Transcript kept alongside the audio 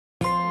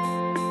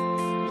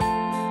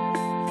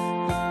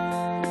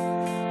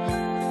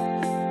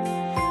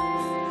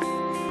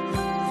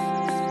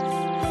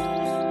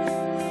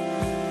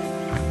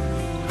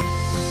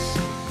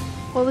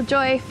Well, the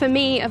joy for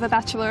me of a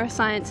Bachelor of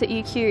Science at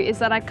UQ is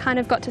that I kind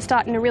of got to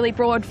start in a really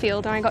broad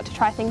field, and I got to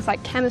try things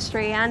like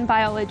chemistry and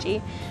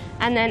biology.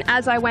 And then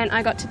as I went,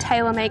 I got to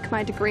tailor-make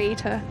my degree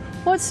to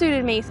what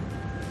suited me.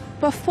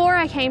 Before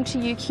I came to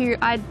UQ,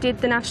 I did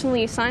the National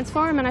Youth Science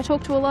Forum, and I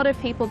talked to a lot of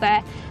people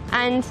there,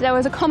 and there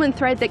was a common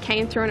thread that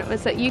came through, and it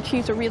was that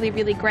UQ is a really,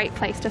 really great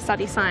place to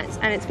study science,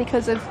 and it's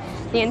because of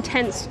the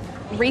intense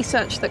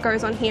research that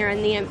goes on here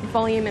and the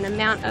volume and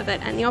amount of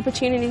it, and the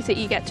opportunities that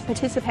you get to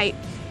participate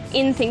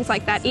in things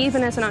like that,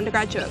 even as an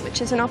undergraduate, which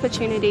is an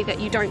opportunity that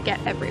you don't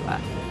get everywhere.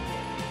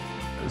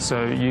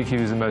 So UQ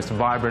is the most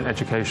vibrant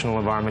educational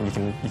environment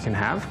you can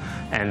have,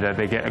 and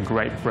they get a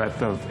great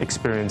breadth of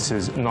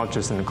experiences, not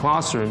just in the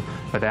classroom,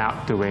 but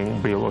out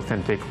doing real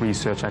authentic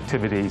research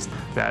activities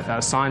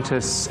that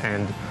scientists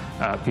and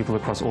people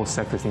across all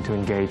sectors need to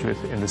engage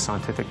with in the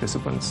scientific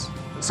disciplines.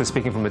 So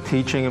speaking from a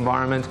teaching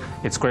environment,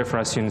 it's great for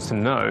our students to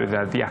know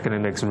that the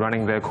academics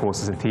running their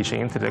courses and teaching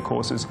into their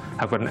courses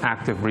have got an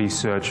active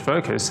research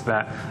focus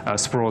that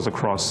sprawls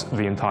across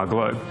the entire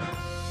globe.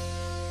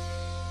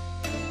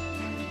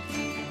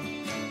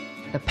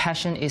 The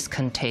passion is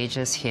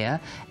contagious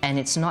here, and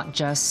it's not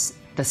just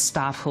the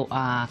staff who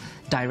are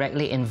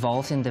directly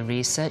involved in the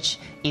research,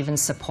 even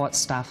support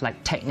staff like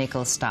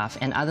technical staff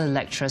and other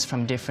lecturers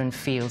from different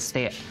fields.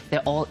 They're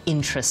all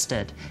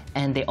interested,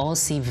 and they all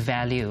see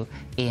value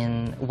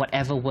in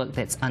whatever work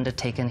that's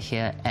undertaken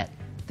here at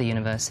the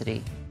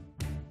university.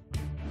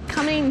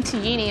 Coming to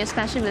uni,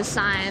 especially with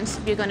science,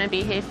 you're going to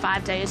be here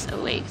 5 days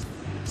a week.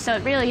 So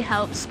it really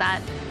helps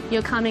that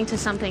you're coming to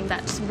something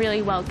that's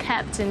really well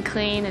kept and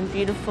clean and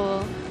beautiful,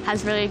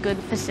 has really good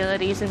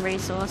facilities and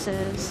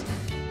resources.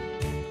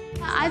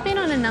 I've been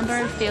on a number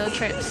of field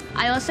trips.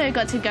 I also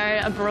got to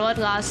go abroad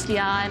last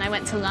year, and I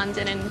went to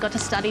London and got to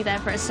study there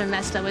for a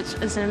semester, which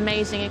was an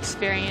amazing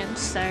experience.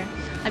 So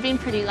I've been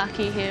pretty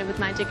lucky here with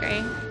my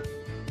degree.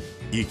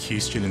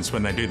 UQ students,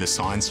 when they do the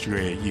science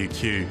degree at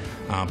UQ,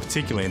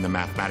 particularly in the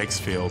mathematics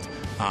field,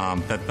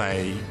 that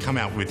they come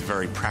out with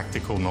very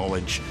practical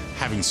knowledge,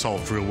 having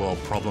solved real-world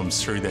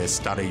problems through their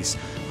studies,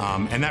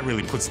 and that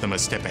really puts them a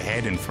step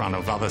ahead in front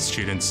of other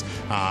students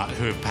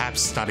who have perhaps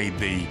studied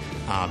the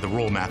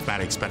raw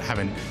mathematics but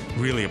haven't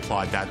really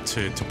applied that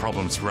to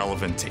problems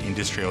relevant to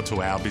industry or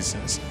to our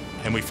business.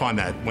 And we find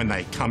that when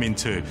they come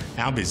into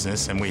our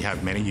business, and we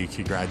have many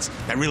UQ grads,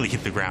 they really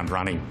hit the ground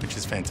running, which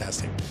is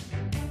fantastic.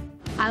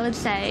 I would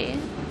say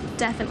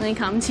definitely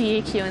come to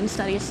UQ and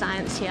study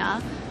science here.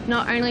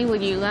 Not only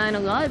will you learn a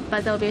lot,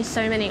 but there'll be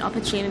so many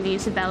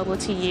opportunities available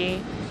to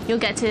you. You'll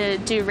get to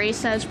do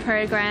research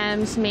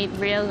programs, meet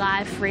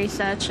real-life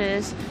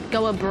researchers,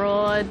 go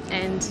abroad,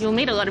 and you'll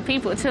meet a lot of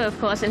people too, of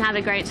course, and have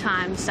a great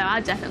time. So I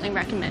definitely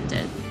recommend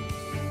it.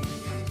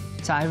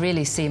 So I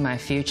really see my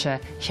future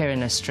here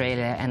in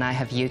Australia, and I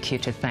have UQ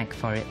to thank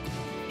for it.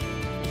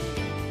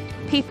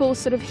 People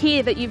sort of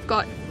hear that you've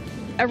got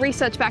a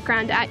research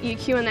background at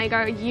UQ and they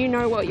go, you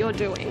know what you're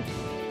doing.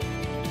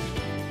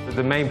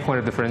 The main point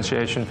of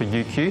differentiation for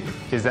UQ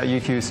is that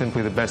UQ is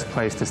simply the best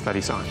place to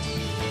study science.